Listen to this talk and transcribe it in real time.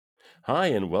Hi,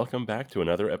 and welcome back to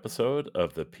another episode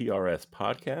of the PRS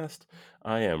podcast.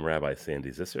 I am Rabbi Sandy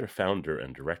Zisser, founder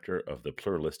and director of the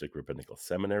Pluralistic Rabbinical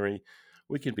Seminary.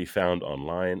 We can be found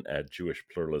online at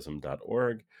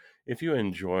jewishpluralism.org. If you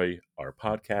enjoy our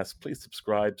podcast, please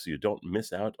subscribe so you don't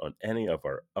miss out on any of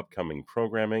our upcoming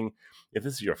programming. If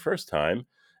this is your first time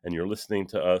and you're listening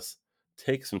to us,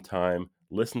 take some time,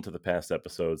 listen to the past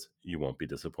episodes. You won't be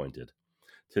disappointed.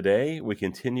 Today, we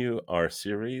continue our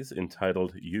series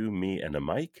entitled You, Me, and a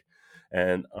Mic.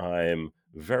 And I'm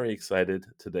very excited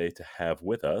today to have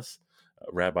with us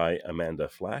Rabbi Amanda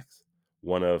Flaks,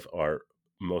 one of our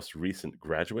most recent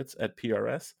graduates at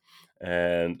PRS.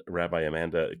 And Rabbi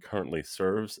Amanda currently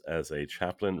serves as a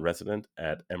chaplain resident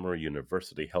at Emory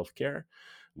University Healthcare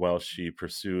while she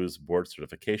pursues board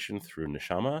certification through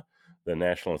Neshama, the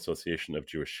National Association of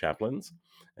Jewish Chaplains.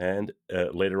 And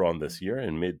later on this year,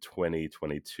 in mid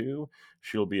 2022,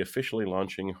 she'll be officially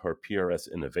launching her PRS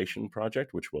Innovation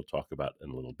Project, which we'll talk about in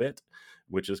a little bit,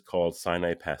 which is called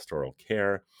Sinai Pastoral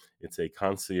Care. It's a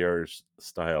concierge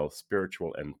style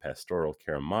spiritual and pastoral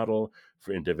care model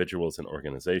for individuals and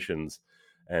organizations.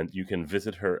 And you can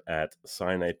visit her at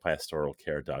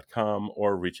sinai-pastoralcare.com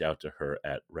or reach out to her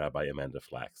at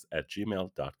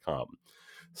rabbiamandaflax@gmail.com.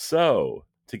 So,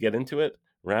 to get into it,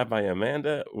 Rabbi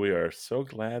Amanda, we are so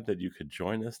glad that you could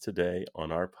join us today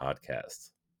on our podcast.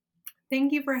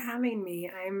 Thank you for having me.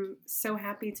 I'm so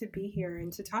happy to be here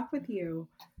and to talk with you.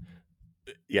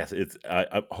 Yes, it's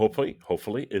hopefully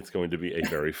it's going to be a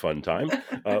very fun time.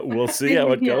 We'll see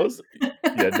how it Yeah. goes.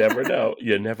 You never know.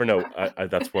 You never know.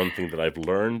 That's one thing that I've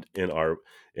learned in our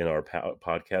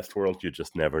podcast world. You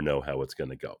just never know how it's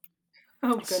going to go.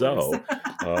 Oh, goodness. So,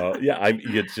 yeah,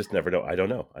 you just never know. I don't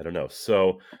know. I don't know.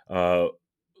 Uh,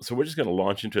 so we're just going to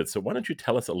launch into it. So why don't you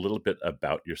tell us a little bit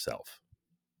about yourself?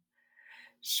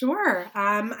 Sure.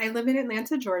 I live in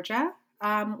Atlanta, Georgia,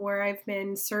 where I've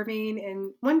been serving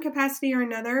in one capacity or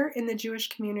another in the Jewish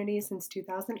community since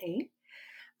 2008.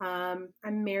 I'm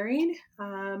married.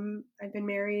 I've been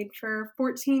married for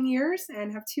 14 years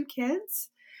and have two kids.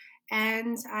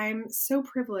 And I'm so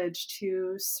privileged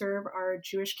to serve our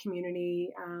Jewish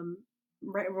community,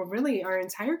 really our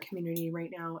entire community right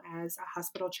now as a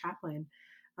hospital chaplain.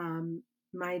 Um,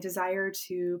 my desire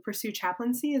to pursue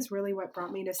chaplaincy is really what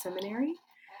brought me to seminary.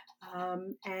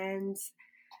 And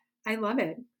I love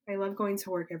it. I love going to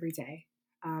work every day.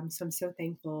 So I'm so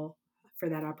thankful for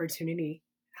that opportunity,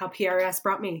 how PRS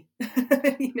brought me, That's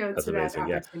to that amazing.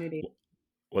 Yeah. opportunity.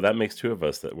 Well, that makes two of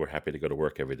us that we're happy to go to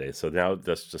work every day. So now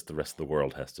that's just the rest of the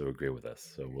world has to agree with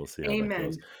us. So we'll see how that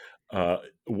goes. Amen.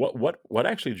 What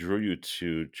actually drew you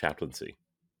to chaplaincy?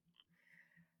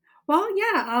 Well,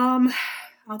 yeah,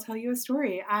 I'll tell you a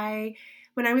story.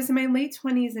 When I was in my late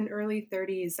 20s and early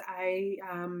 30s, I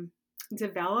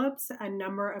developed a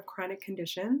number of chronic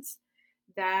conditions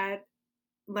that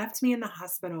left me in the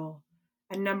hospital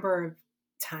a number of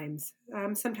times,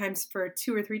 sometimes for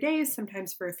 2 or 3 days,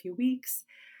 sometimes for a few weeks.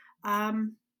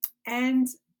 Um, and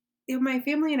my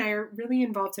family and I are really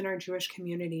involved in our Jewish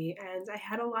community, and I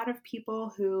had a lot of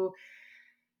people who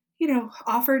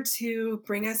offered to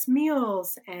bring us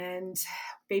meals and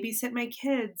babysit my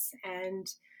kids and,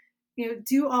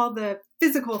 do all the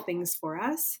physical things for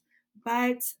us.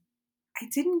 But I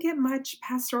didn't get much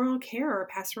pastoral care or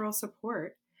pastoral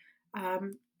support.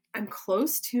 Um, I'm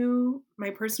close to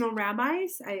my personal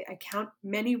rabbis. I count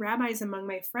many rabbis among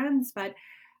my friends, but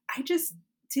I just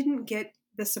didn't get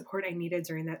the support I needed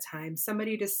during that time.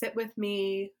 Somebody to sit with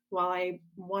me while I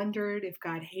wondered if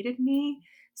God hated me,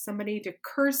 somebody to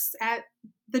curse at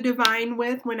the divine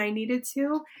with when I needed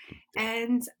to.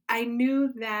 And I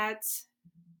knew that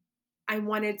I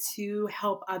wanted to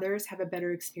help others have a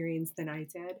better experience than I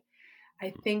did.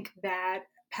 I think that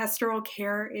pastoral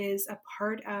care is a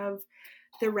part of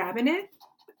the rabbinate,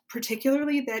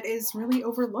 particularly that is really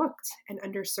overlooked and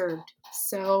underserved.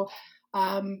 So,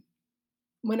 um,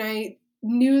 when I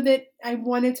knew that I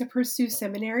wanted to pursue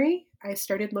seminary, I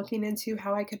started looking into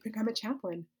how I could become a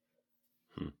chaplain.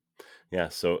 Hmm. Yeah,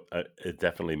 so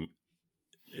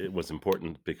it was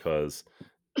important because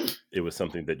it was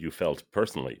something that you felt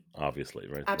personally, obviously,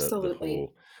 right? The Absolutely.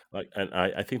 whole and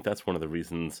I think that's one of the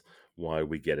reasons why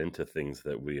we get into things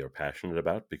that we are passionate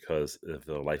about because of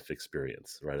the life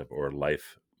experience, right? Or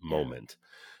life Yeah. moment.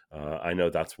 I know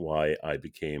that's why I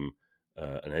became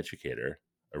an educator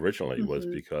originally was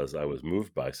Hmm. because I was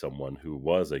moved by someone who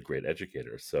was a great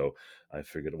educator. So I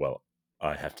figured, well,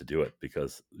 I have to do it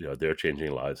because they're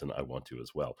changing lives and I want to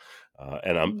as well.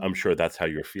 And I'm Yeah. sure that's how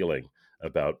you're feeling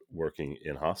about working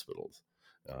in hospitals.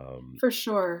 Um, For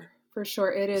sure. For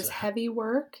sure. It is so, heavy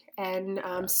work. And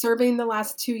yeah, serving the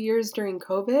last 2 years during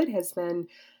COVID has been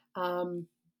um,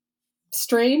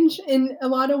 strange in a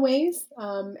lot of ways,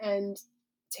 and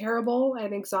terrible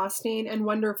and exhausting and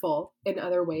wonderful in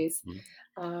other ways.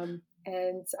 Mhm.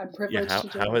 And I'm Yeah, privileged how to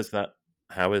do how it. has that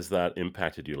how has that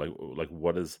impacted you? Like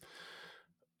what is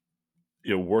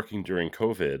working during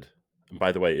COVID. And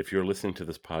by the way, if you're listening to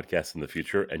this podcast in the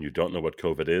future and you don't know what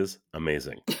COVID is,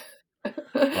 amazing.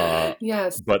 Uh,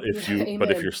 Yes, but if you're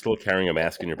amen. still carrying a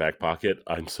mask in your back pocket,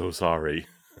 I'm so sorry.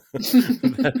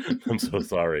 I'm so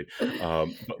sorry.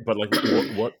 But like,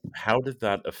 what? How did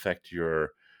that affect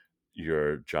your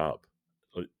job?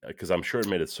 Because I'm sure it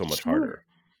made it so much harder.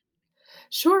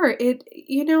 Sure, sure.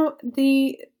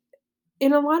 The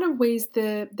in a lot of ways,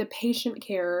 the patient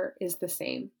care is the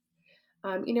same.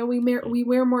 Mm, We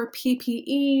wear more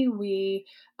PPE. We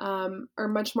are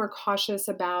much more cautious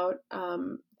about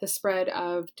the spread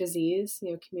of disease,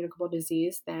 communicable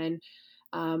disease, than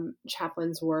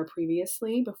chaplains were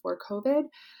previously before COVID.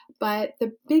 But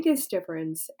the biggest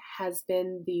difference has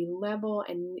been the level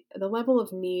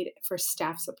of need for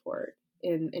staff support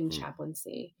in mm,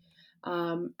 chaplaincy.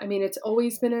 I mean, it's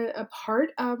always been a part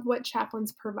of what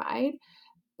chaplains provide,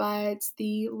 but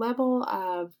the level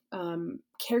of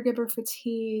caregiver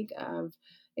fatigue, of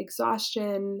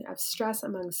exhaustion, of stress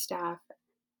among staff,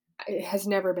 it has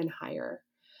never been higher.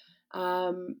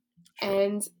 Um, sure.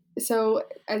 and so,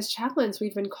 as chaplains,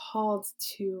 we've been called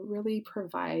to really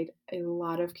provide a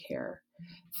lot of care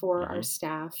for our Hmm.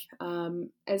 staff,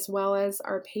 as well as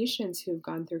our patients who've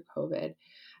gone through COVID.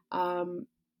 Um,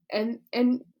 and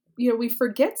we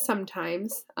forget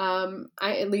sometimes.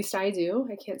 At least I do.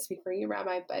 I can't speak for you,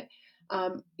 Rabbi, but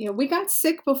we got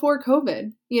sick before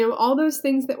COVID. All those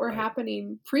things that were Right.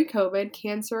 happening pre-COVID: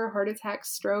 cancer, heart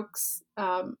attacks, strokes,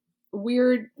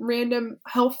 weird, random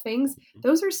health things. Mhm.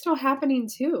 Those are still happening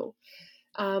too.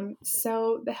 Right.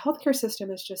 So the healthcare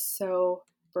system is just so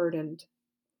burdened,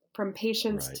 from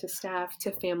patients Right. to staff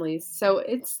to Sure. families. So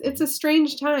it's Hmm. a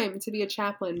strange time to be a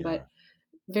chaplain, but Yeah.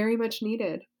 very much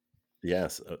needed.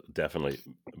 Yes. Definitely.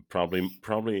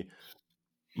 Probably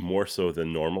more so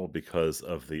than normal because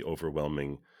of the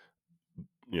overwhelming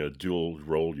dual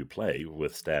role you play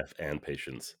with staff and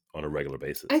patients on a regular I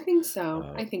basis. think so.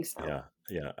 Uh, I think so. yeah,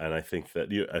 yeah, and I think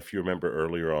that if you remember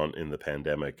earlier on in the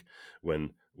pandemic,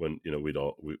 when we'd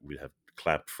have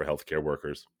clapped for healthcare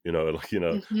workers,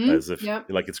 Mhm. as if Yep.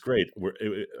 like it's great.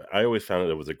 I always found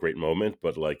it was a great moment,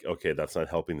 but like, okay, that's not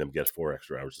helping them get 4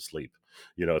 extra hours of sleep.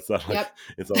 It's not like Yep.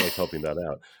 it's not like helping that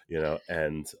out. Yep.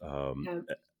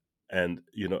 And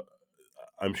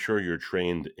I'm sure you're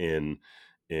trained in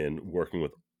working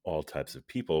with all types of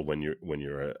people when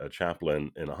you're a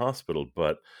chaplain in a hospital,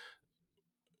 but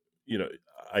you know,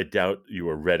 I doubt you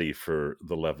were ready for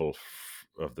the level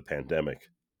of the pandemic.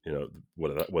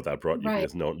 What that brought you Right.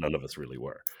 because none of us really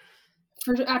were.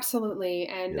 Absolutely.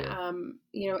 And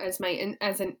You know. as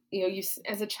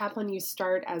a chaplain, you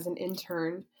start as an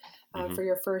intern Hmm. for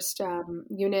your first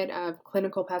unit of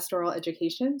clinical pastoral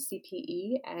education,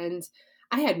 CPE, and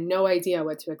I had no idea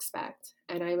what to expect.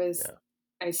 And Yeah.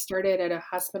 I started at a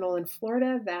hospital in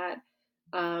Florida, that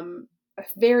a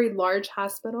very large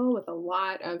hospital with a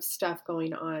lot of stuff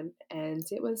going on, and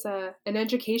it was an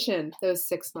education those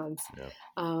 6 months. Yeah.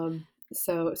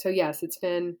 So yes, it's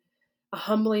been a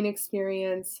humbling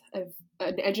experience, of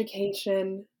an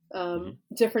education, Hmm.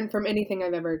 different from anything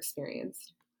I've ever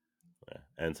experienced. Yeah.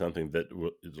 And something that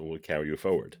will carry you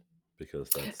forward because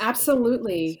that's one of the things.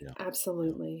 Absolutely, Yeah. Yeah.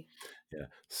 absolutely. Yeah.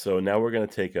 So now we're going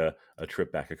to take a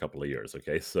trip back a couple of years.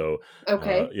 Okay. So,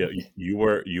 Okay. you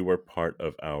were part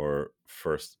of our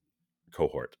first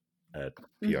cohort at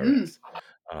Mhm. PRS,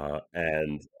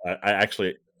 and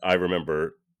I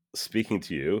remember speaking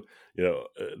to you,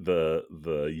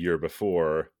 the year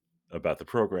before about the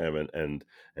program and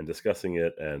discussing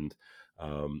it, and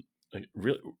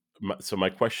really. So my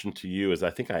question to you is,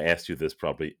 I think I asked you this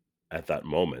probably at that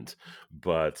moment,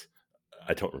 but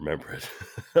I don't remember it.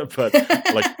 But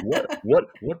like,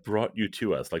 what brought you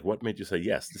to us? Like, what made you say,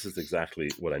 yes, this is exactly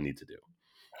what I need to do,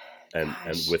 and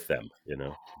Gosh. with them, do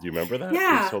you remember that? It was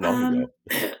Yeah, so long ago.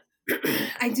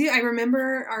 I do. I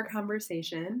remember our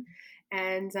conversation,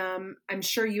 and I'm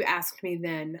sure you asked me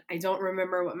then. I don't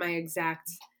remember what my exact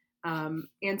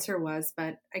answer was,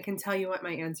 but I can tell you what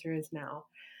my answer is now.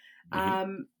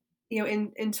 Hmm.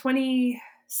 In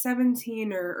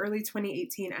 2017 or early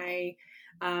 2018, I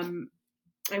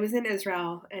was in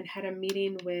Israel and had a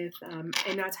meeting with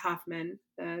Einat Hoffman,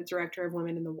 the director of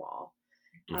Women in the Wall,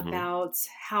 Hmm. about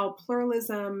how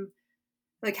pluralism,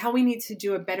 like how we need to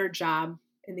do a better job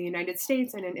in the United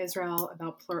States and in Israel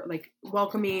about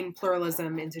welcoming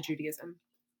pluralism into Judaism.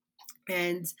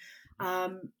 And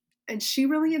um, and she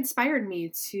really inspired me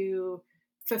to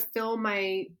fulfill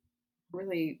my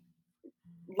really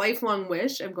lifelong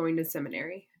wish of going to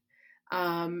seminary.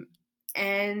 Um,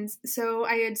 and so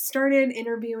I had started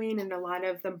interviewing in a lot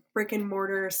of the brick and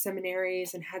mortar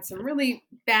seminaries and had some really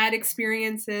bad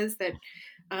experiences that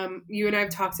you and I have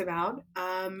talked about,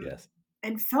 Yes.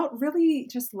 and felt really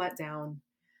just let down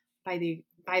by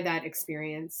that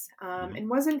experience, Hmm. and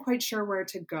wasn't quite sure where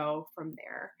to go from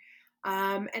there.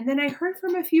 And then I heard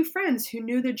from a few friends who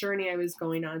knew the journey I was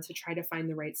going on to try to find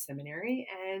the right seminary,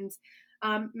 and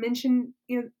mentioned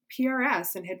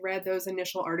PRS, and had read those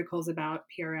initial articles about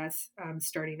PRS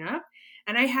starting up.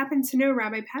 And I happened to know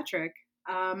Rabbi Patrick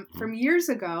Hmm. from years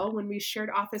ago when we shared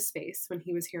office space when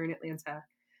he was here in Atlanta.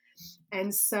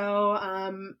 And so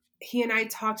he and I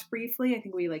talked briefly. I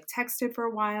think we like texted for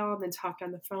a while and then talked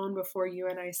on the phone before you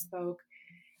and I spoke.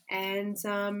 And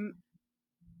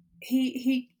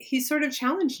he sort of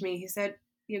challenged me. He said,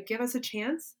 give us a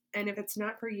chance, and if it's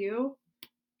not for you,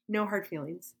 no hard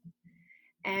feelings.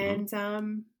 Hmm. And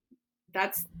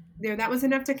that's that was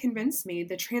enough to convince me.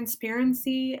 The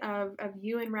transparency of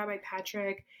you and Rabbi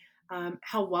Patrick,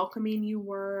 how welcoming you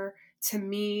were to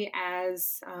me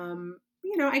as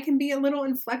I can be a little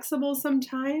inflexible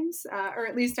sometimes, or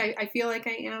at least I feel like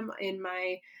I am in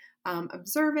my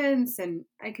observance, and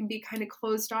I can be kind of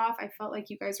closed off. I felt like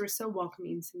you guys were so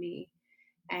welcoming to me,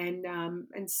 and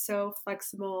so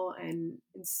flexible, and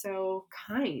so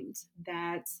kind,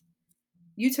 that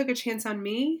you took a chance on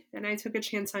me and I took a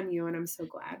chance on you, and I'm so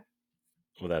glad.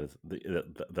 Well,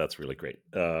 that's really great.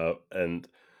 And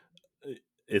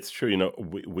it's true.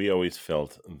 We always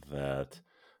felt that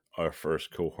our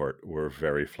first cohort were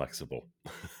very flexible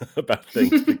about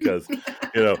things because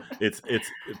it's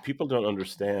people don't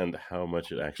understand how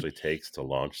much it actually takes to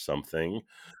launch something,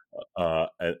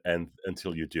 and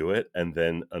until you do it, and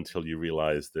then until you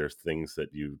realize there's things that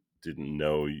you didn't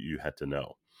know you had to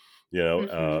know. You know,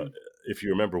 uh, Hmm. if you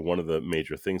remember, one of the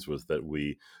major things was that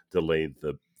we delayed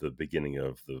the beginning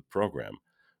of the program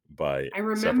by I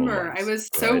several remember. I months, was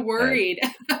so right? And worried.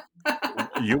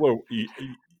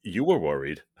 you were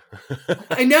worried.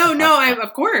 I know, I, no, I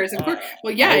of course, of course.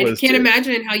 Well, yeah, I I was can't too.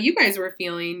 imagine how you guys were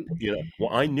feeling. Well,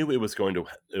 I knew it was going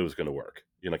to work.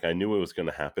 Like, I knew it was going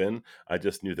to happen. I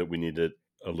just knew that we needed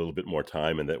a little bit more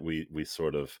time, and that we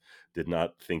sort of did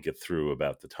not think it through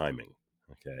about the timing.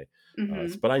 Okay, Hmm.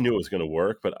 but I knew it was going to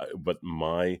work. But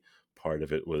my part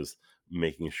of it was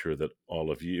making sure that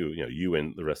all of you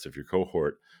and the rest of your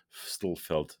cohort still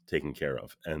felt taken care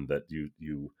of, and that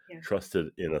you Yeah,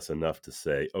 trusted in us enough to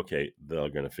say, okay, they're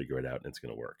going to figure it out and it's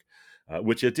going to work.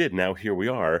 Which it did. Now here we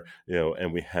are,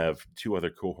 and we have two other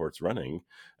cohorts running,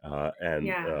 uh, and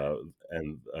yeah. uh,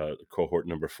 and cohort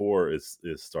number 4 is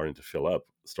starting to fill up,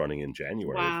 starting in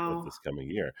January of Wow, this coming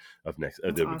year, of next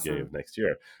that's the beginning of awesome. next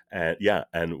year, and yeah,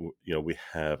 and we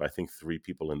have, I think, 3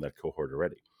 people in that cohort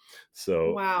already.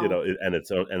 So Wow. and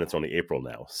it's only April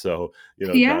now, so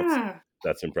Yeah.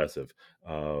 that's impressive.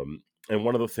 And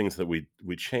one of the things that we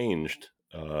changed,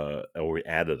 or we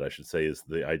added, I should say, is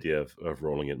the idea of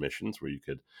rolling admissions, where you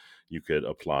could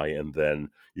apply, and then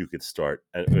you could start,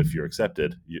 and if you're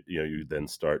accepted, you could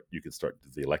start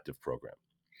the elective program.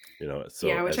 So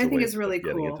Yeah, which as I a think way is of really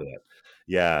getting into cool. that.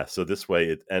 Yeah, so this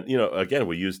way, and again,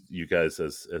 we used you guys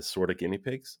as sort of guinea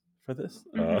pigs for this,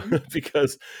 Hmm.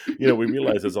 because we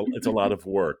realize it's a lot of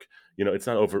work. It's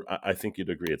not over. I think you'd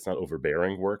agree, it's not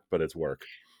overbearing work, but it's work,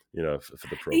 for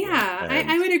the program. Yeah, I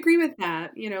And would agree with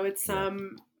that. yeah,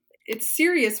 It's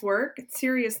serious work, it's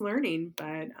serious learning,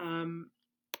 but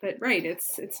right,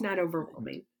 it's not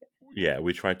overwhelming. yeah,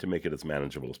 we tried to make it as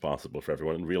manageable as possible for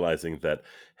everyone, and realizing that,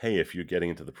 hey, if you're getting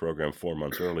into the program 4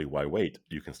 months early, why wait?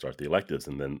 You can start the electives,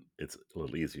 and then it's a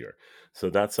little easier. So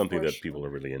that's something For that people sure.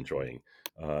 are really enjoying.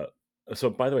 Uh, so,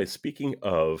 by the way, speaking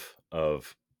of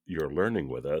your learning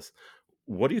with us,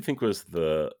 what do you think was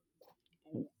the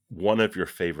one of your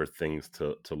favorite things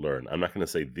to learn? I'm not going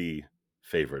to say the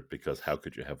favorite, because how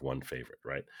could you have one favorite,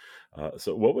 right?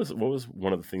 So, what was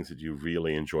one of the things that you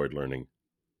really enjoyed learning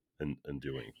and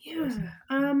doing with us?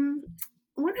 Yeah.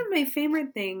 One of my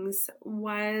favorite things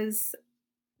was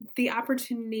the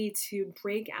opportunity to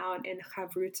break out in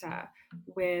chavruta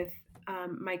with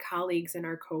my colleagues in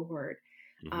our cohort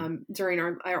Hmm. during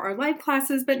our live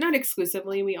classes, but not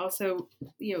exclusively. We also,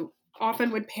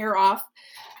 often would pair off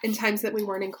in times that we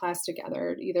weren't in class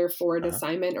together, either for an Uh-huh.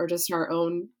 assignment or just our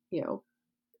own,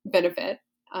 benefit.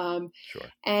 Um, Sure.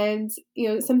 and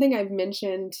something I've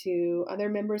mentioned to other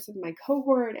members of my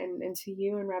cohort, and to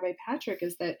you and Rabbi Patrick,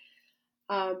 is that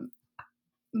um,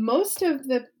 most of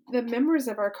the members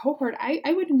of our cohort,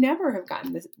 I would never have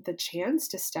gotten the chance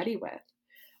to study with.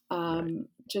 Right.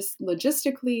 Just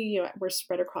logistically, we're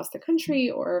spread across the country,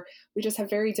 or we just have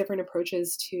very different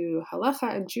approaches to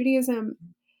halacha and Judaism.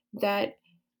 that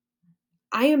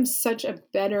I am such a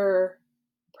better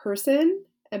person,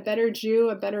 a better Jew,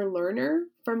 a better learner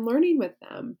from learning with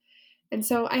them. And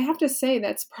so I have to say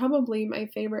that's probably my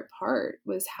favorite part,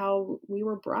 was how we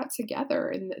were brought together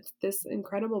in this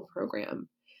incredible program,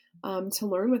 to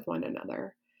learn with one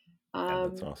another. Yeah,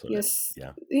 that's awesome. Yes,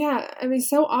 Yeah. yeah. I mean,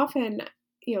 so often,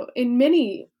 in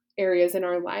many areas in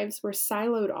our lives, we're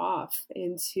siloed off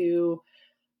into,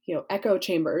 echo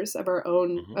chambers of our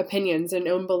own Hmm. opinions and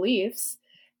own beliefs.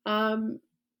 Um,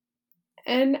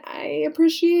 and I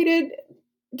appreciated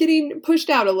getting pushed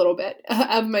out a little bit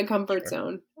of my comfort Sure.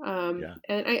 zone. Yeah,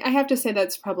 And I have to say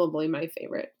that's probably my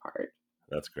favorite part.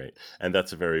 that's great. And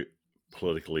that's a very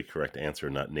politically correct answer,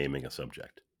 not naming a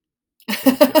subject.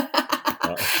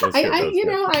 That was good. That was good.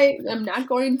 That was good. I'm not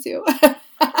going to.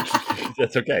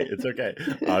 That's okay. It's okay.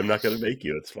 I'm not going to make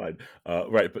you. It's fine.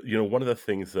 Right. But, one of the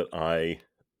things that I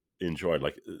enjoyed,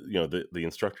 like, the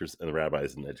instructors and the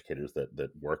rabbis and educators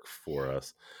that work for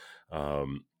us,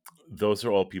 um, those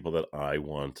are all people that I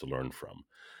want to learn from.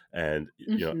 And,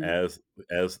 Hmm.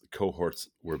 as cohorts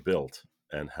were built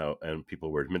and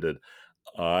people were admitted,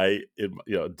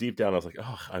 deep down, I was like,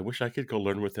 oh, I wish I could go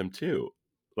learn with them too.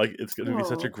 Like, it's going to be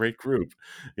such a Oh. great group,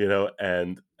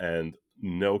 and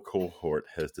no cohort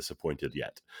has disappointed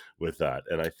yet with that.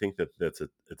 And I think that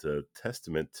it's a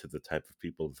testament to the type of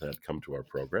people that come to our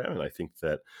program. And I think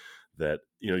that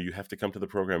you have to come to the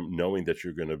program knowing that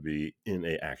you're going to be in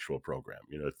a actual program.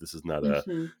 This is not a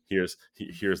Hmm. here's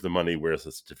the money, where's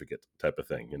the certificate type of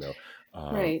thing.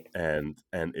 Right. And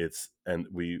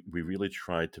we really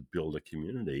try to build a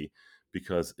community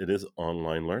because it is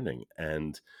online learning.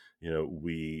 And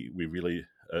we really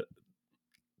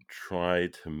try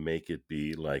to make it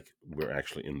be like we're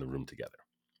actually in the room together.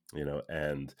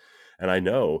 And I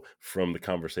know from the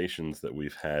conversations that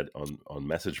we've had on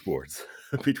message boards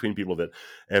between people that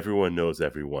everyone knows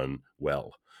everyone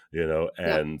well. you know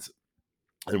Yep. and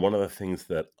and one of the things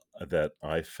that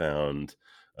I found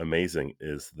amazing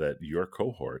is that your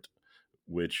cohort,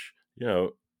 which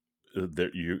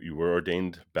that you were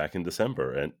ordained back in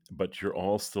December, but you're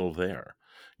all still there.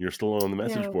 You're still on the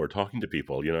message Yeah. board talking to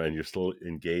people, and you're still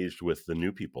engaged with the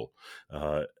new people.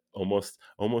 Uh, almost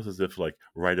as if, like,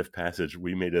 rite of passage.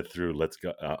 We made it through. Let's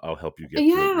go. I'll help you get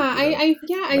Yeah, through it.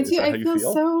 yeah, I Right? Is do. that I how you feel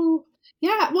feel? so,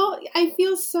 yeah, well, I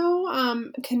feel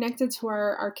so connected to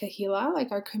our kahila,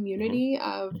 like our Hmm. community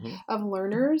Hmm. of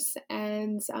learners.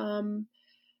 And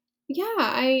yeah,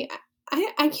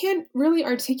 I can't really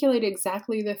articulate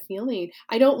exactly the feeling.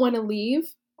 I don't want to leave.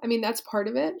 I mean, that's part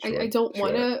of it. Sure. Sure.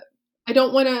 I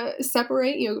don't want to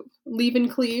separate, leave and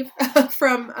cleave Right. Of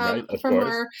from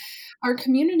course. our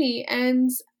community.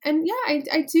 And yeah,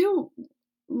 I do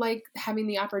like having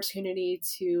the opportunity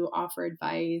to offer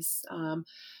advice,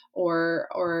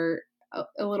 or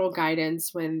a little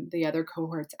guidance when the other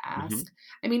cohorts Hmm. ask.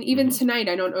 I mean, even Hmm. tonight,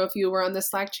 I don't know if you were on the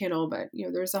Slack channel, but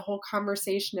there's a whole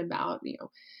conversation about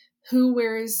who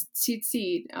wears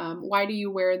tzitzit, why do you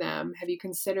wear them? Have you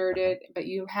considered Uh-huh. it? But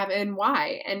you haven't, and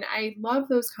why? And I love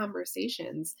those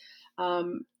conversations.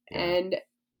 Um, Yeah. and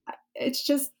it's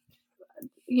just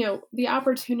the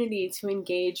opportunity to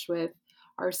engage with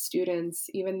our students,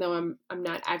 even though I'm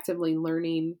not actively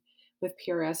learning with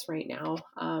PRS right now,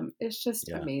 it's just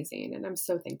Yeah. amazing, and I'm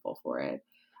so thankful for it.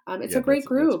 It's a Yeah. great That's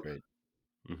group. great.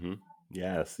 Hmm.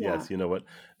 Yes. Yeah, Yes. You know what?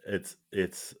 It's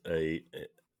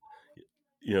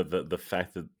the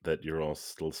fact that you're all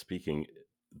still speaking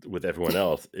with everyone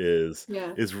else is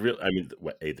yeah. is real. I mean,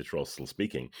 that you're all still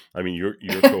speaking. I mean, your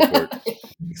cohort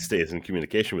stays in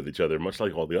communication with each other, much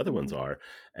like all the other ones Mhm. are.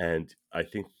 And I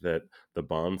think that the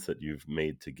bonds that you've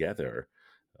made together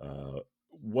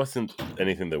wasn't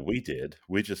anything that we did.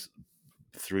 We just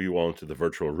threw you all into the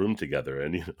virtual room together,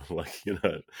 and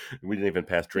we didn't even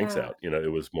pass drinks Yeah, out. It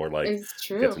was more like it's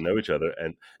get true. to know each other,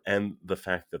 and the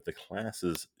fact that the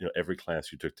classes, every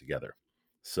class you took together.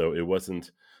 So it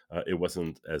wasn't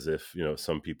as if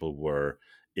some people were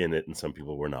in it and some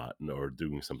people were not, or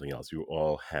doing something else. You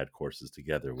all had courses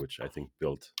together, which I think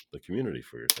built the community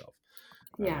for yourself.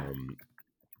 Yeah. um,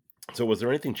 so was there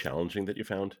anything challenging that you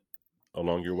found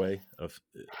along your way of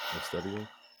studying?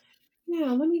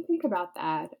 Yeah, let me think about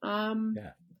that.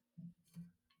 Yeah.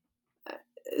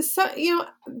 So,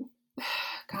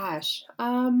 gosh,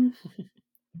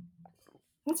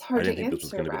 that's I hard didn't to think this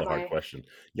was answer, going to be the hard Rabbi. question.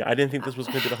 Yeah, I didn't think Uh, this was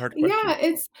going to be the hard yeah,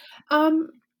 question. it's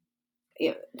um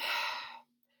yeah,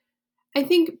 I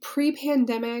think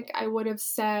pre-pandemic I would have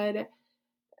said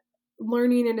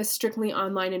learning in a strictly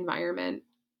online environment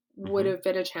would Hmm. have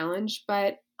been a challenge,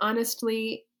 but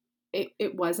honestly,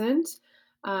 it wasn't.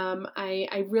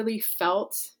 I really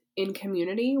felt in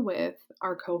community with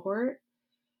our cohort.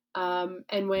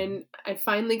 And when I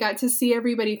finally got to see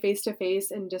everybody face to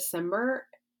face in December,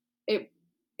 it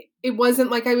it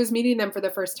wasn't like I was meeting them for the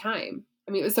first time.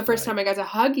 I mean, it was the first Right. time I got to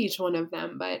hug each one of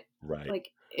them, but Right.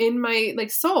 like in my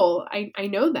like soul, I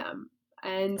know them.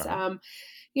 And Uh-huh.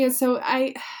 so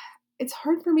it's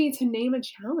hard for me to name a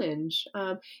challenge.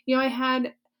 I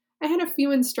had a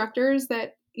few instructors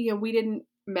that we didn't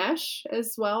mesh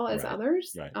as well as Right.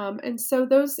 others, Right. and so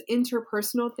those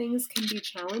interpersonal things can be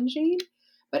challenging.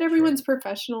 But Sure. everyone's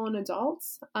professional and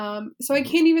adults, so I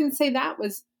Mhm. can't even say that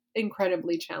was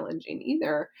incredibly challenging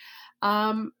either.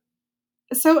 Um,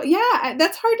 so yeah,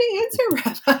 that's hard to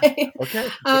answer, Rabbi. Okay.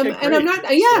 Okay, And I'm great. not,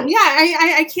 So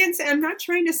I can't say I'm not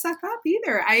trying to suck up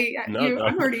either. no, no,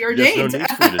 I'm already there's no ordained, need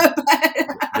for you to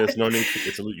there's but, no need for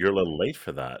you're a little late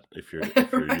for that if you're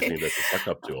right? using it as a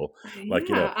suck-up tool. Like,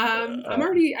 Yeah,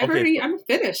 okay, I'm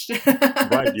finished.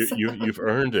 right, So, you've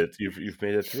earned it. You've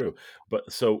made it through.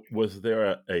 But so was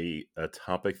there a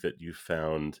topic that you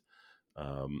found,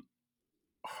 um,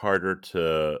 harder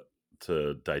to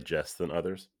digest than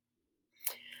others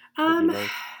that you um, learned?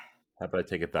 How about I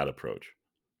take it that approach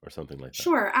or something like that?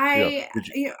 sure. Did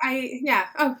you Yeah.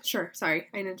 Oh, sure. Sorry,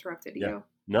 I interrupted yeah. you.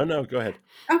 No, no, go ahead.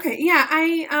 Okay. Yeah.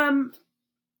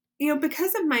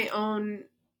 Because of my own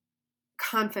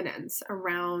confidence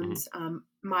around Mhm.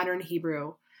 modern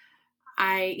Hebrew,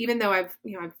 even though I've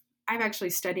actually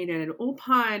studied it at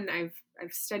Ulpan.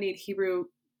 I've studied Hebrew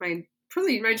my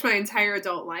pretty much my entire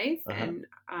adult life, Uh-huh. and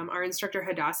our instructor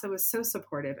Hadassah was so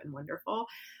supportive and wonderful.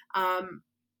 Um,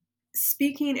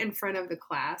 Speaking in front of the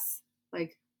class,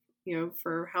 like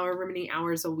for however many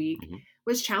hours a week, Mhm.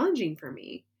 was challenging for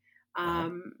me, Uh-huh.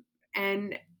 um,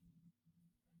 and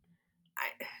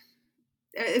I,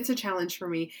 it's a challenge for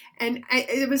me. And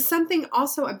it was something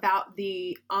also about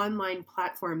the online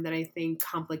platform that I think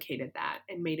complicated that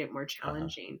and made it more Uh-huh.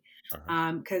 challenging.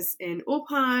 Uh-huh. Because in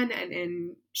Ulpan and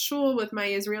in shul with my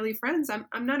Israeli friends,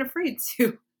 I'm not afraid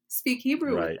to speak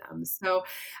Hebrew with Right. them. So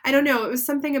I don't know. It was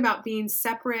something about being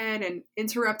separate and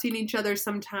interrupting each other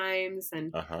sometimes,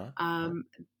 and Uh-huh. Uh-huh. um,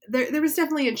 there was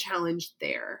definitely a challenge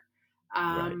there.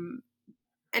 Right. Um,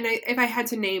 and if I had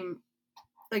to name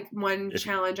like one If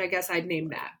challenge, I guess I'd name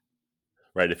right. that.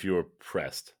 Right, if you were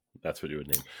pressed, that's what you would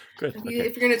name. Good, okay.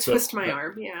 If you're gonna So, twist my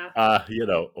arm, yeah.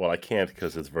 well, I can't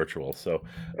because it's virtual. So,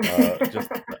 just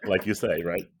like you say,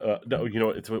 right? No,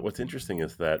 it's what's interesting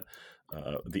is that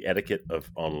the etiquette of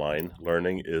online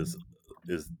learning is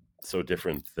so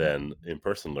different than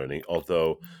in-person learning.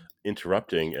 Although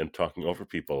interrupting and talking over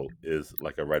people is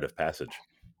like a rite of passage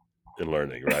in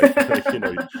learning, right? Like,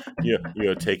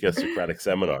 take a Socratic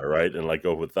seminar, right, and like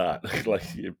go with that. Like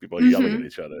people are yelling at Hmm.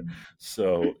 each other,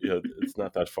 so it's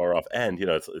not that far off. And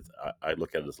I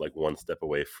look at it as like one step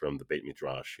away from the Beit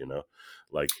Midrash,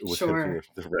 like with Sure.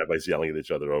 the rabbis yelling at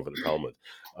each other over the Talmud.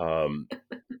 Um,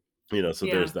 so Yeah,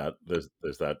 there's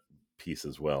that piece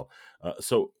as well.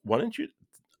 So why don't you?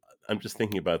 I'm just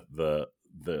thinking about the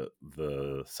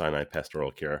Sinai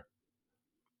Pastoral Care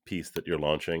piece that you're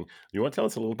launching. You want to tell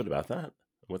us a little bit about that?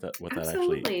 What that actually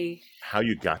absolutely. how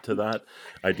you got to that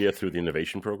idea through the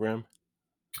innovation program?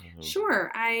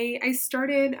 Sure. I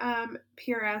started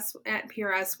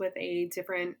PRS with a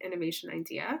different innovation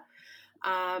idea,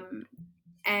 um,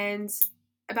 and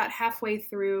about halfway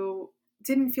through,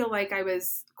 didn't feel like I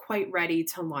was quite ready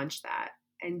to launch that,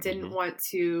 and Mhm. didn't want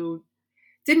to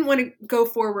go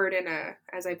forward in a,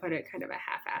 as I put it, kind of a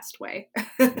half-assed way.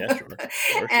 Yeah, sure.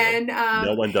 Sure, sure. And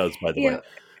No one does, by the you way. know,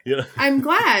 Yeah. I'm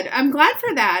glad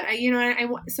for that.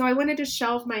 So I wanted to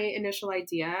shelve my initial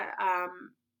idea,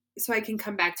 so I can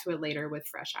come back to it later with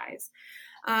fresh eyes.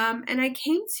 And I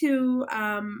came to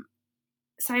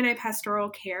Sinai Pastoral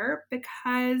Care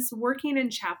because working in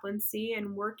chaplaincy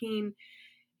and working,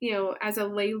 as a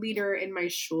lay leader in my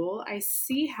shul, I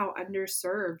see how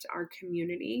underserved our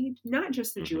community, not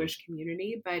just the Mhm. Jewish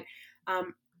community, but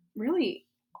really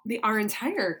our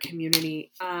entire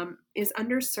community is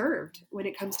underserved when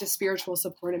it comes to spiritual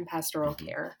support and pastoral Mhm.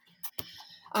 care.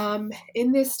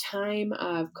 In this time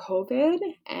of COVID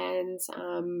and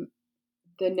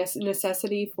the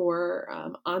necessity for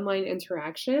online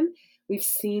interaction, we've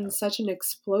seen Yeah. such an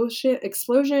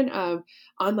explosion of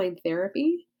online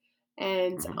therapy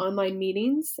and Mhm. online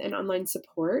meetings and online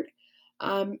support.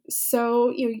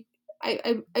 So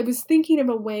I was thinking of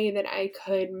a way that I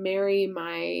could marry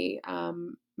my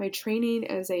training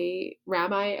as a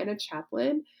rabbi and a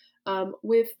chaplain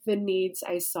with the needs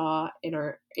I saw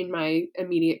in my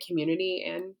immediate community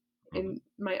and Mhm. in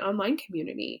my online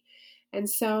community. And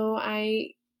so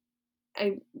I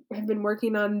have been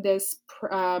working on this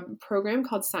program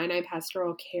called Sinai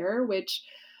Pastoral Care, which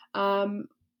um,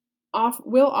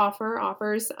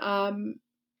 offers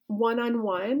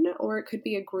one-on-one or it could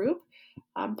be a group,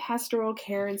 pastoral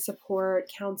care and support,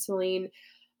 counseling,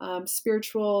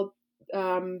 spiritual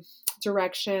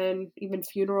direction, even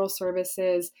funeral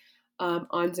services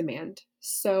on demand.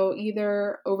 So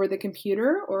either over the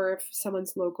computer or if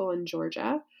someone's local in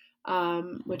Georgia,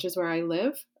 Hmm. which is where I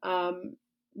live,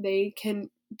 they can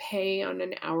pay on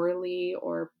an hourly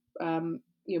or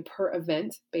per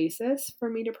event basis for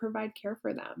me to provide care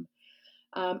for them.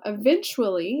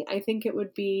 Eventually, I think it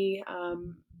would be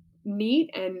neat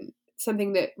and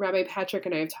something that Rabbi Patrick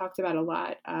and I have talked about a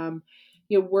lot.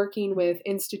 Working with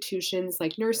institutions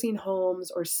like nursing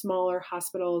homes or smaller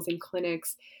hospitals and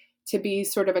clinics to be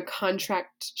sort of a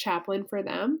contract chaplain for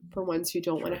them, for ones who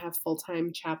don't want to Sure. have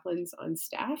full-time chaplains on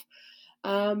staff.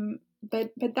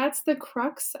 But that's the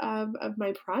crux of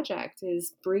my project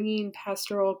is bringing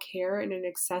pastoral care in an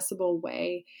accessible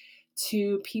way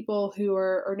to people who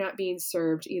are not being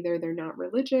served. Either they're not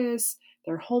religious,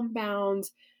 they're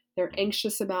homebound, they're Hmm.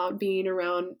 anxious about being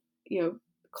around,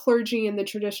 clergy in the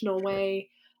traditional Sure. way.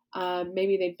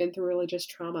 Maybe they've been through religious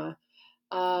trauma,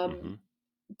 um, Hmm.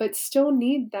 but still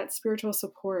need that spiritual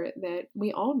support that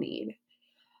we all need.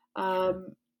 Sure.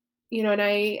 Um, and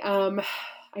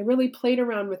I really played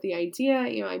around with the idea.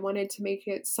 I wanted to make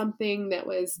it something that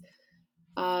was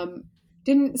um,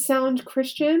 didn't sound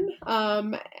Christian,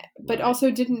 but Right.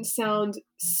 also didn't sound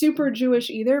super Jewish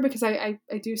either, because I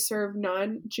do serve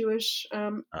non-Jewish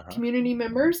Uh-huh. community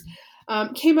members.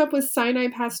 Came up with Sinai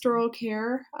Pastoral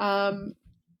Care.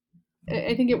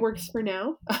 I think it works for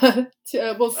now. We'll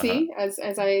Uh-huh. see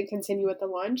as I continue with the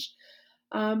launch.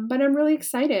 But I'm really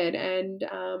excited, and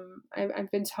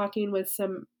I've been talking with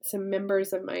some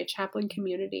members of my chaplain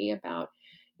community about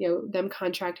them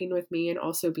contracting with me and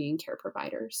also being care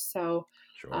providers. So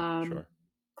Sure. um, Sure.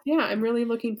 yeah, I'm really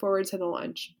looking forward to the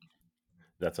launch.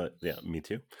 That's a yeah, me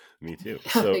too. Me too.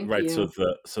 So Thank right, so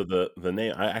you. the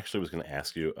name I actually was going to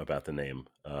ask you about the name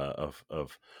of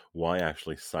why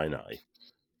actually Sinai.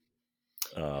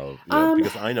 Um,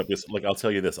 Because I know this, like I'll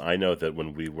tell you this, I know that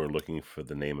when we were looking for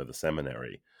the name of the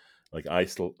seminary, like I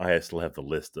still have the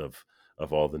list of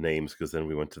all the names because then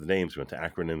we went to the names, we went to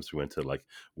acronyms, we went to like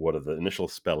what do the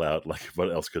initials spell out, like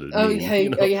what else could it oh mean,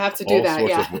 yeah, oh, you have to do all that.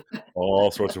 sorts of Yeah.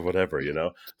 all sorts of whatever.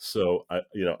 So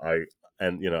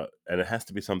and it has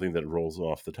to be something that rolls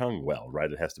off the tongue well,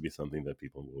 right? It has to be something that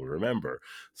people will remember.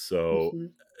 So Hmm.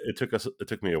 it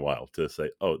took me a while to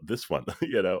say, oh, this one,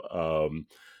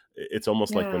 it's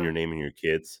almost like when Yeah. you're naming your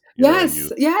kids, and Yes. you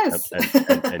and Yes.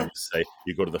 and you say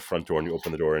you go to the front door and you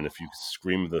open the door, and if you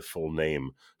scream the full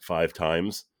name 5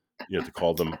 times, to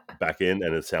call them back in,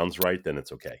 and it sounds right, then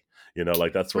it's okay.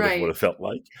 Like that's sort of what Right. it felt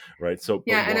like, right? So, but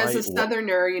Yeah, and as why? a What?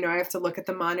 Southerner, I have to look at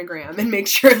the monogram and make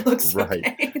sure it looks Right?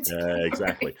 okay too,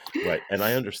 Exactly. right? Right. And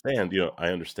I understand. I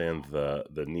understand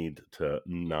the need to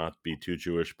not be too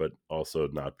Jewish, but also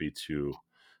not be too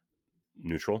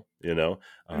neutral,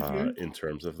 Hmm. in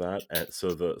terms of that. And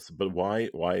so but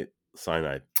why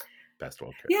Sinai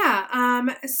pastoral care? Yeah.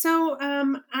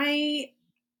 I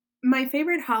my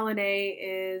favorite holiday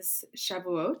is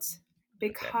Shavuot Okay.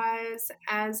 because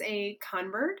as a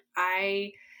convert,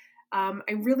 I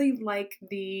really like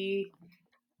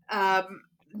um,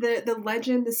 the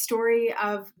legend, the story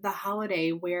of the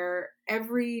holiday where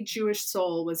every Jewish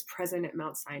soul was present at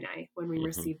Mount Sinai when we Hmm.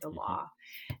 received the Hmm. law.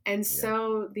 And Yeah.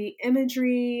 so the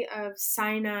imagery of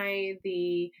Sinai,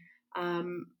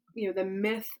 um, the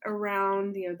myth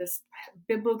around, this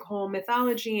biblical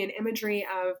mythology and imagery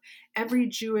of every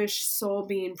Jewish soul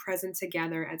being present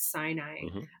together at Sinai,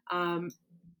 Hmm. um,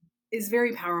 is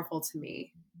very powerful to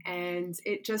me. And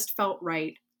it just felt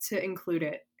right to include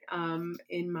it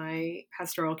in my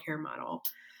pastoral care model.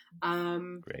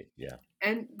 Um, Great. Yeah.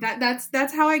 and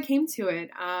that's how I came to it.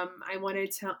 I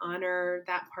wanted to honor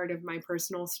that part of my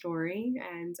personal story,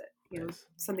 and Nice.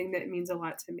 something that means a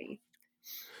lot to me.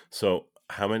 So,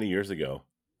 how many years ago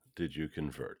did you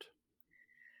convert?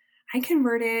 I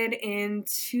converted in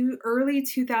early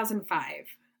 2005.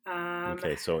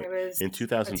 Okay, so I was in a teen.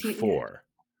 2004,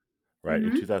 right?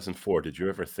 In Hmm. 2004, did you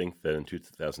ever think that in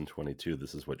 2022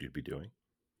 this is what you'd be doing?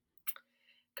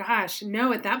 Gosh,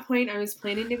 no! At that point, I was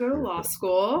planning to go to law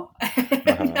school. And,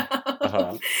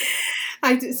 Uh-huh.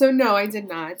 Uh-huh. so no, I did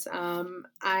not.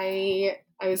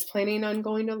 I was planning on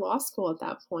going to law school at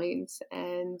that point,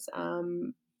 and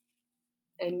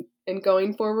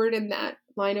going forward in that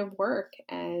line of work.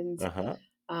 And Uh-huh.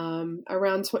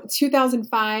 around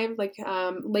 2005, like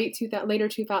later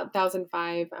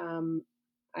 2005,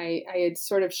 I had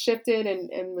sort of shifted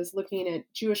and was looking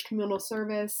at Jewish communal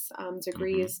service Mhm.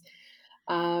 degrees,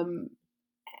 um,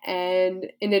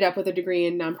 and ended up with a degree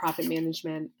in nonprofit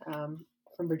management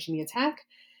from Virginia Tech.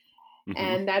 Hmm.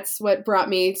 And that's what brought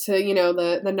me to,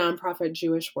 the nonprofit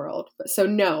Jewish world. So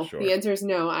no, the Sure. answer is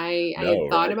no. I had No,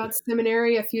 thought right? about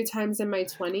seminary a few times in my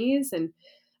 20s, and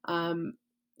um,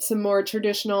 some more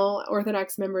traditional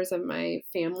Orthodox members of my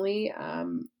family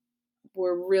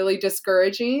were really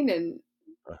discouraging, and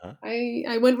Uh-huh.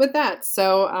 I went with that.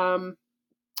 So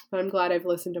but I'm glad I've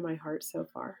listened to my heart so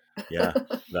far. Yeah,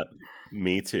 that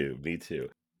me too, me too.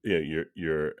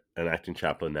 You're an acting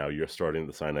chaplain now. You're starting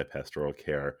the Sinai Pastoral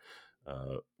Care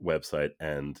website,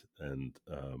 and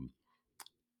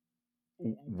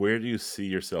where do you see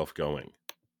yourself going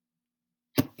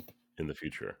in the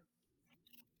future?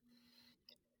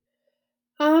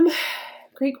 Um,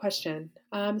 Great question.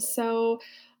 So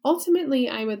ultimately,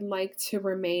 I would like to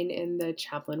remain in the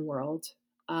chaplain world.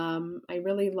 I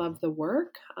really love the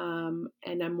work, and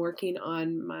I'm working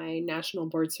on my national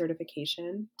board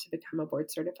certification to become a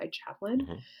board certified chaplain.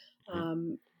 Hmm. Hmm.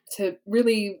 Um, to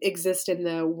really exist in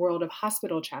the world of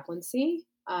hospital chaplaincy,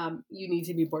 you need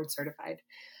to be board certified.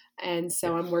 And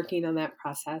so Yes, I'm working on that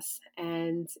process,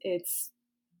 and it's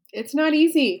not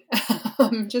easy.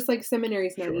 Just like seminary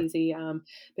is not sure. easy.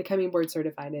 Becoming board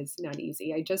certified is not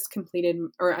easy. I just completed,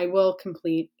 or I will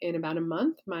complete in about a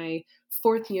month, my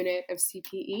fourth unit of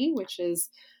CPE, which is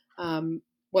um,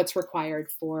 what's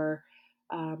required for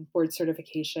board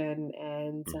certification,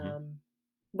 and Hmm.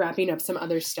 wrapping up some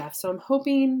other stuff. So I'm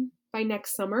hoping by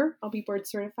next summer I'll be board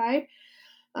certified.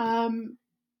 Um,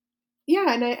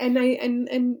 yeah,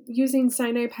 and using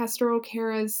Sinai pastoral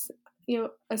care as,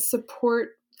 a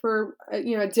support for,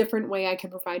 a different way I can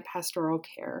provide pastoral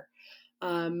care.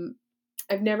 Um,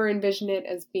 I've never envisioned it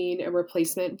as being a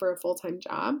replacement for a full time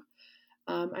job.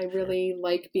 I Sure. really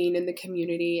like being in the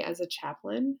community as a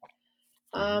chaplain.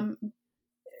 Hmm. Um,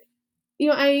 you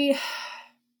know, I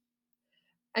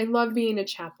I love being a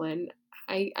chaplain.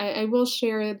 I will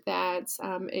share that,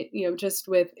 just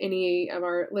with any of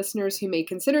our listeners who may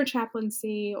consider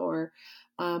chaplaincy or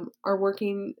are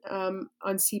working on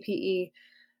CPE.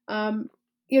 Um,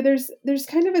 there's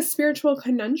kind of a spiritual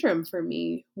conundrum for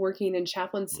me working in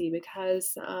chaplaincy,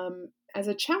 because as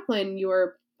a chaplain,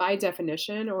 you're by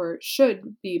definition, or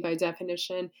should be by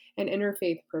definition, an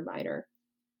interfaith provider.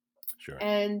 Sure.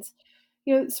 And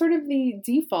sort of the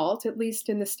default, at least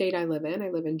in the state I live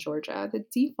in Georgia, the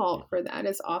default Hmm. for that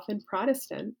is often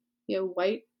Protestant,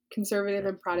 white, conservative, Sure.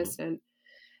 and Hmm. Protestant.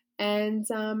 And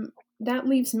that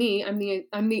leaves me, I'm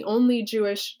the only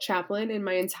Jewish chaplain in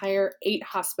my entire 8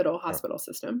 Huh. hospital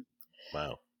system.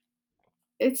 Wow.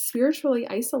 It's spiritually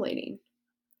isolating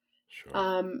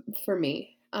Sure. for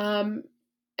me.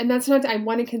 And that's not, I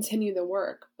want to continue the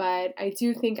work, but I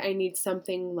do think I need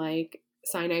something like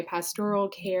Sinai pastoral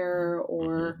care, Hmm.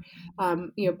 or,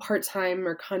 part time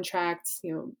or contracts,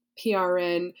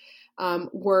 PRN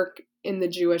work in the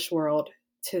Jewish world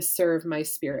to serve my Hmm.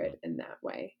 spirit in that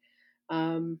way.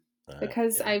 Um,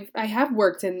 because Yeah. I have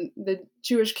worked in the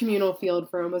Jewish communal field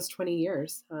for almost 20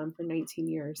 years, for 19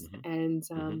 years, Hmm. and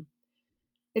Hmm.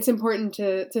 it's important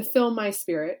to fill my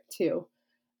spirit too.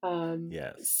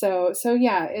 Yes. So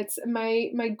yeah, it's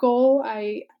my goal.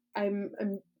 I'm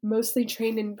mostly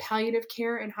trained in palliative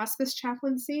care and hospice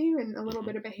chaplaincy, and a little Hmm.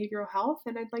 bit of behavioral health,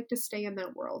 and I'd like to stay in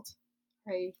that world.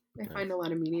 I find Nice. a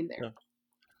lot of meaning there. Yeah,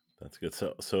 that's good.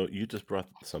 So you just brought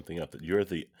something up that you're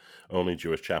the only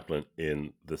Jewish chaplain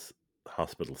in this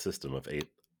hospital system of 8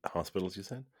 hospitals. You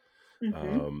said. Hmm.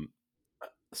 Um,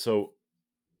 so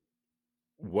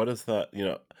what is that?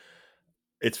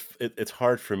 It's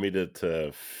hard for me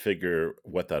to figure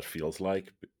what that feels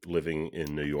like living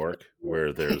in New York,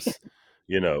 where there's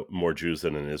more Jews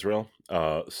than in Israel.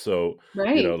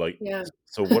 Right. Like, Yeah.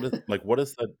 so what does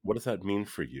that mean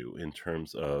for you in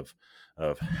terms of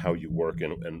how you work,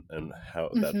 and how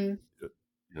that Hmm.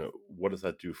 uh, what does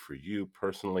that do for you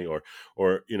personally, or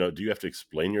do you have to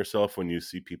explain yourself when you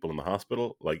see people in the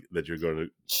hospital, like that you're going to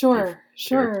give Sure, care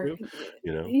sure. to,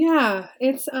 you know? Yeah,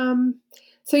 it's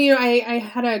so I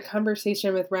had a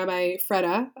conversation with Rabbi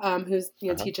Freda, who's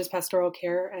Uh-huh. teaches pastoral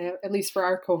care, at least for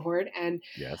our cohort, and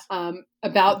Yes, she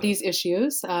about does. these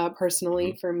issues. Hmm.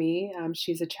 Personally, for me,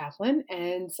 she's a chaplain,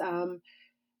 and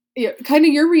kind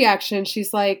of your reaction.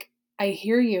 She's like, "I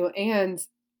hear you, and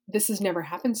this has never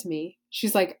happened to me."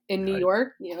 She's like, in New Right.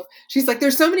 York, she's like,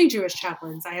 "There's so many Jewish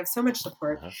chaplains. I have so much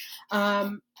support." Uh-huh.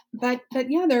 Um, but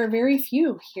yeah, there are very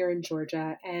few here in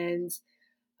Georgia, and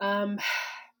um,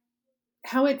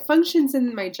 how it functions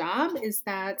in my job is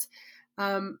that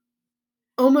um,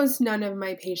 almost none of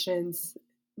my patients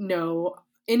know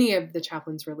any of the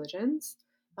chaplain's religions.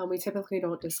 We typically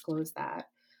don't Interesting. disclose that,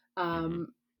 Hmm.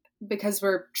 um, because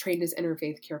we're trained as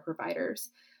interfaith care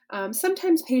providers.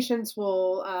 Sometimes patients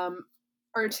will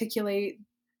articulate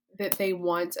that they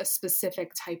want a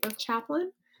specific type of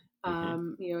chaplain,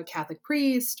 Hmm. a Catholic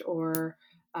priest or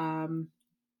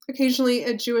occasionally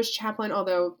a Jewish chaplain,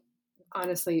 although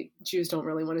honestly, Jews don't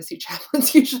really want to see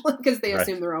chaplains usually because Right.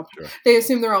 Sure. they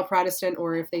assume they're all Protestant,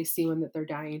 or if they see one that they're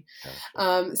dying. Gotcha.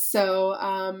 Um, so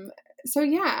um,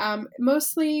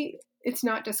 mostly it's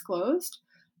not disclosed.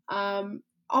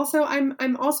 Also,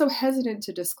 I'm also hesitant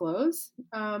to disclose.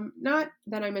 Not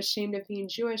that I'm ashamed of being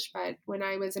Jewish, but when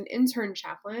I was an intern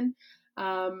chaplain,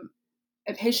 um,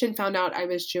 a patient found out I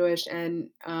was Jewish and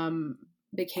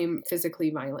became physically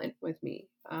violent with me.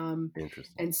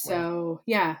 Interesting. And Wow. so,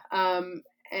 yeah.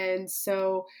 And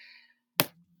so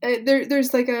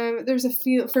there's a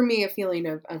feel for me, a feeling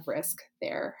of risk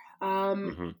there.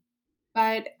 Hmm.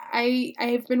 But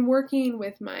I've been working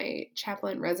with my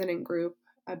chaplain resident group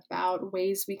about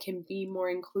ways we can be more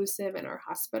inclusive in our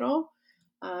hospital,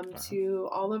 Uh-huh. to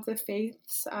all of the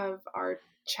faiths of our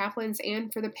chaplains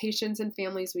and for the patients and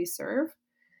families we serve.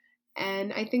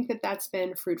 And I think that that's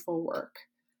been fruitful work.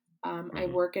 I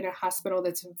Hmm. work in a hospital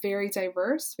that's very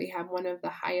diverse. We have one of the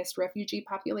highest refugee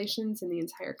populations in the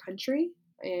entire country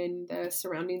in the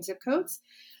surrounding zip codes.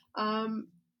 Um,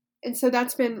 and so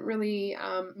that's been really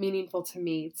meaningful to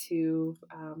me to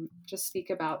just speak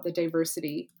about the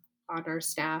diversity on our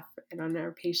staff and on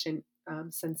our patient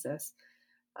census.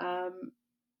 Um,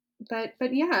 but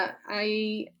yeah,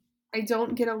 I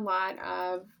don't get a lot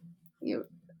of you know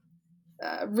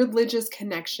religious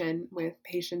connection with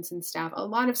patients and staff, a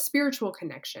lot of spiritual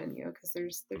connection, because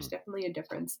there's Mm. definitely a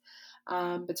difference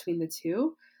between the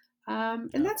two, and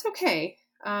Yeah. that's okay.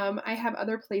 I have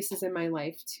other places in my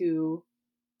life to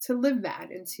live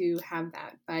that and to have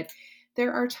that, but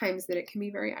there are times that it can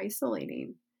be very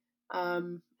isolating,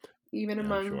 um, even Yeah,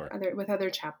 I'm among sure. other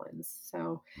chaplains.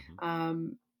 So Hmm.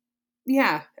 um,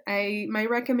 yeah, I my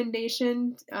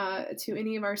recommendation to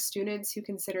any of our students who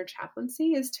consider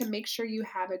chaplaincy is to make sure you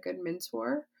have a good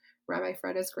mentor. Rabbi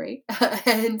Fred is great,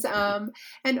 and Hmm.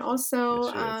 and Yes,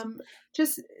 also she is.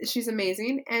 just she's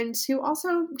amazing, and to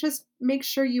also just make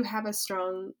sure you have a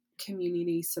strong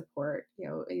community support.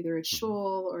 Either a Hmm.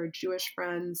 shul or Jewish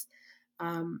friends.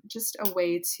 Just a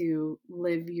way to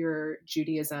live your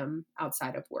Judaism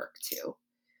outside of work too.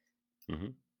 Hmm.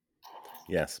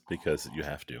 Yes, because you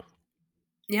have to.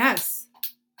 Yes,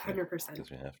 Yeah, 100%.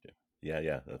 because you have to. Yeah,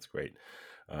 yeah, that's great.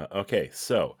 Okay,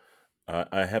 so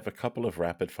I have a couple of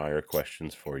rapid fire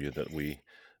questions for you that we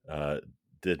uh,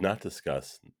 did not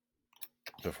discuss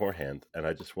beforehand, and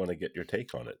I just want to get your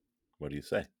take on it. What do you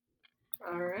say?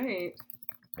 All right.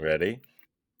 Ready?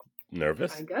 I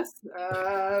Nervous? guess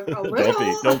a Don't be,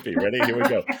 little. don't be. Ready? Here we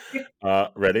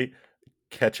go. Ready?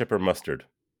 Ketchup or mustard?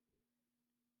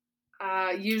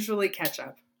 Usually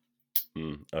ketchup.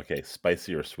 Okay,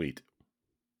 spicy or sweet?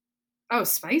 Oh,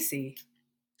 spicy.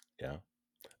 Yeah.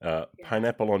 Yeah.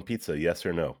 Pineapple on pizza, yes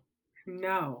or no?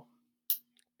 No.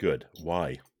 Good.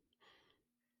 Why?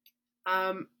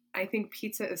 I think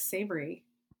pizza is savory,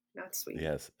 not sweet.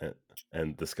 Yes,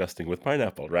 and disgusting with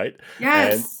pineapple, right? And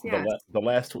Yes. Yes. the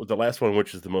last one,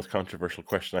 which is the most controversial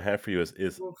question I have for you,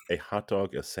 is Oof. a hot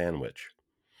dog a sandwich?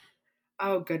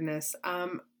 Oh goodness.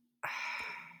 I-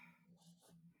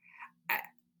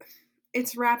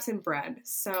 it's wraps in bread,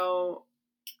 so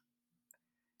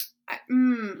I,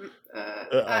 mm,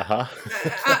 Uh-huh.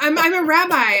 I'm a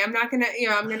rabbi. I'm not gonna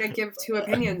I'm gonna give two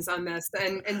opinions on this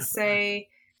and say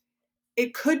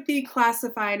it could be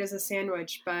classified as a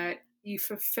sandwich, but you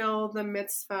fulfill the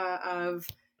mitzvah of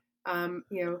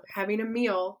having a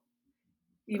meal,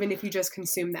 even if you just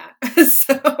consume that.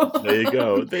 There you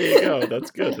go. There you go.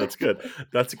 That's good. That's good.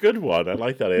 That's a good one. I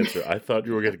like that answer. I thought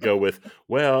you were going to go with,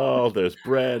 well, there's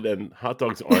bread and hot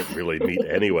dogs aren't really meat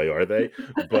anyway, are they?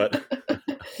 But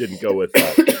didn't go with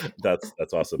that.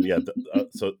 That's awesome. Yeah.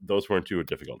 So those weren't too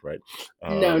difficult, right?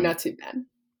 No, Um, not too bad.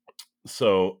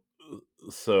 so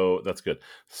so that's good.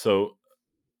 So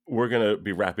we're going to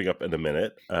be wrapping up in a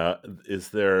minute. Is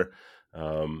there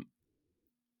um,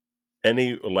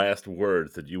 any last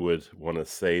words that you would want to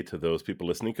say to those people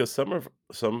listening? Because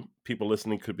some people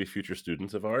listening could be future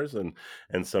students of ours, and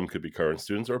some could be current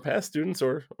students or past students,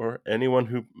 or anyone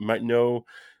who might know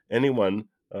anyone.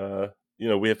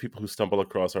 We have people who stumble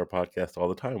across our podcast all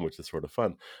the time, which is sort of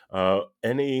fun.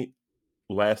 Any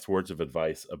last words of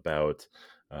advice about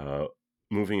uh,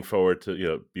 moving forward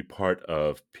to be part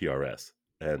of PRS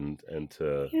and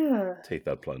to Yeah. take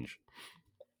that plunge?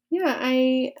 Yeah,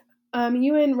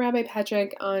 you and Rabbi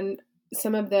Patrick on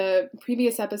some of the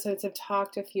previous episodes have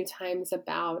talked a few times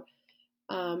about,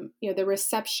 the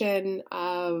reception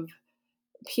of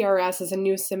PRS as a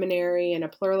new seminary and a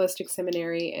pluralistic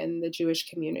seminary in the Jewish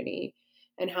community.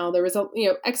 and how there was a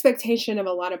expectation of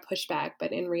a lot of pushback,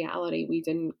 but in reality, we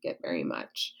didn't get very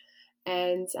much.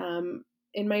 And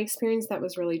in my experience, that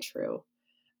was really true.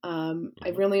 I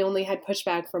Mhm. really only had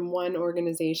pushback from one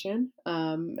organization,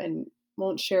 and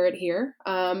won't share it here.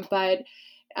 But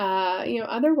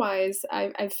otherwise,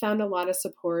 I've found a lot of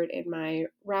support in my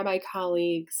rabbi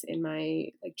colleagues, in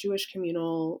my like Jewish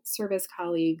communal service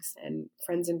colleagues, and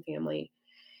friends and family.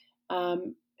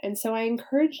 And so I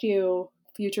encourage you,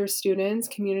 future students,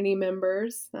 community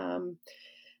members,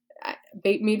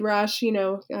 Beit Midrash,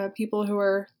 people who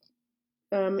are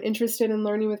interested in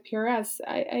learning with PRS,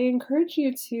 I encourage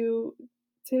you to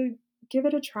give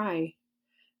it a try.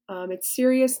 It's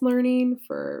serious learning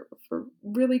for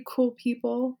really cool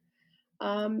people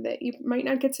that you might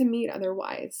not get to meet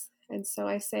otherwise. And so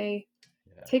I say,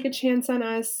 Yeah. take a chance on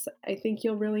us. I think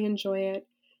you'll really enjoy it.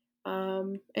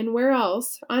 And where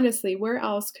else, honestly, where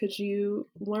else could you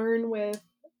learn with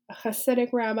a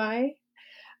Hasidic rabbi?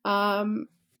 Um,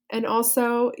 and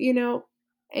also,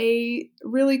 a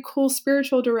really cool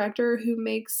spiritual director who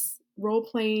makes role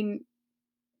playing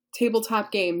tabletop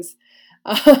games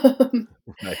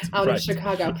Right. out of Right.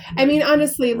 Chicago. I Right. mean,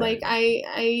 honestly, like Right.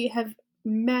 I have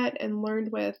met and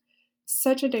learned with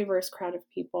such a diverse crowd of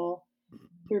people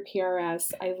through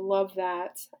PRS. I love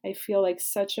that. I feel like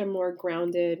such a more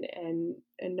grounded and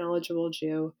knowledgeable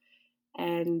Jew.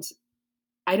 And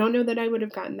I don't know that I would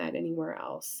have gotten that anywhere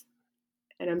else.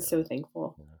 And I'm Yeah. so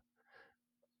thankful. Yeah.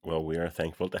 Well, we are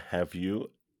thankful to have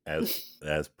you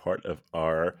as part of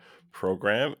our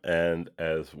program and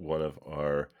as one of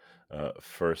our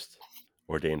first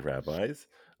ordained rabbis.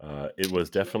 It was Thank you.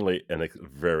 definitely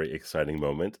very exciting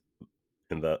moment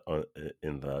in that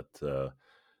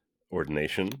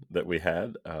ordination that we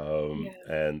had, Yeah.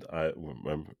 and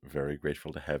I'm very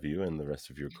grateful to have you and the rest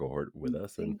of your cohort with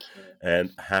us, and Thank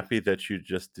you. happy that you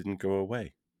just didn't go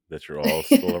away, that you're all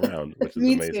still around, which is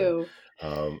Me amazing. too.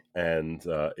 And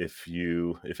if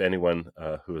anyone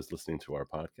who is listening to our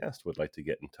podcast would like to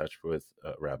get in touch with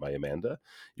Rabbi Amanda,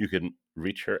 you can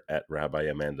reach her at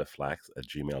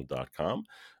rabbiamandaflax@gmail.com,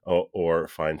 or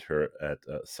find her at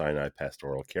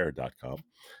sinai-pastoralcare.com.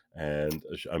 And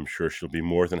I'm sure she'll be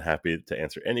more than happy to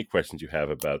answer any questions you have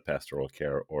about pastoral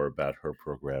care or about her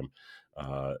program.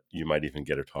 You might even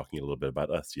get her talking a little bit about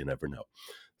us. You never know.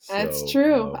 That's So,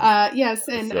 true. Yes,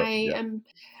 and so I yeah. am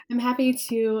I'm happy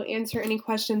to answer any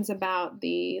questions about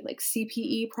the like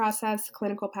CPE process,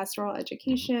 clinical pastoral Mhm.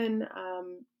 education,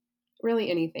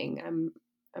 really anything.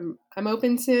 I'm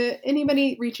open to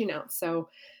anybody reaching out, so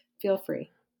feel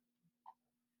free.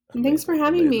 And thanks for Amazing,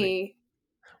 having amazing. me.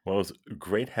 Well, it's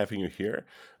great having you here.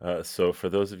 So, for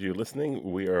those of you listening,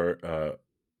 we are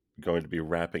going to be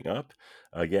wrapping up.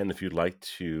 Again, if you'd like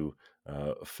to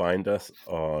find us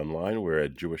online, we're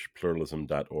at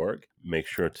jewishpluralism.org. Make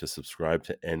sure to subscribe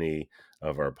to any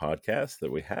of our podcasts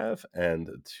that we have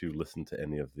and to listen to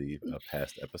any of the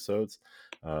past episodes.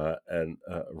 And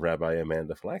Rabbi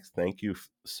Amanda Flax, thank you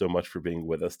so much for being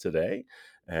with us today.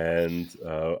 And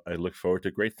I look forward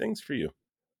to great things for you.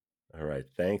 All right.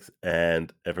 Thanks.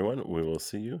 And everyone, we will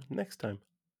see you next time.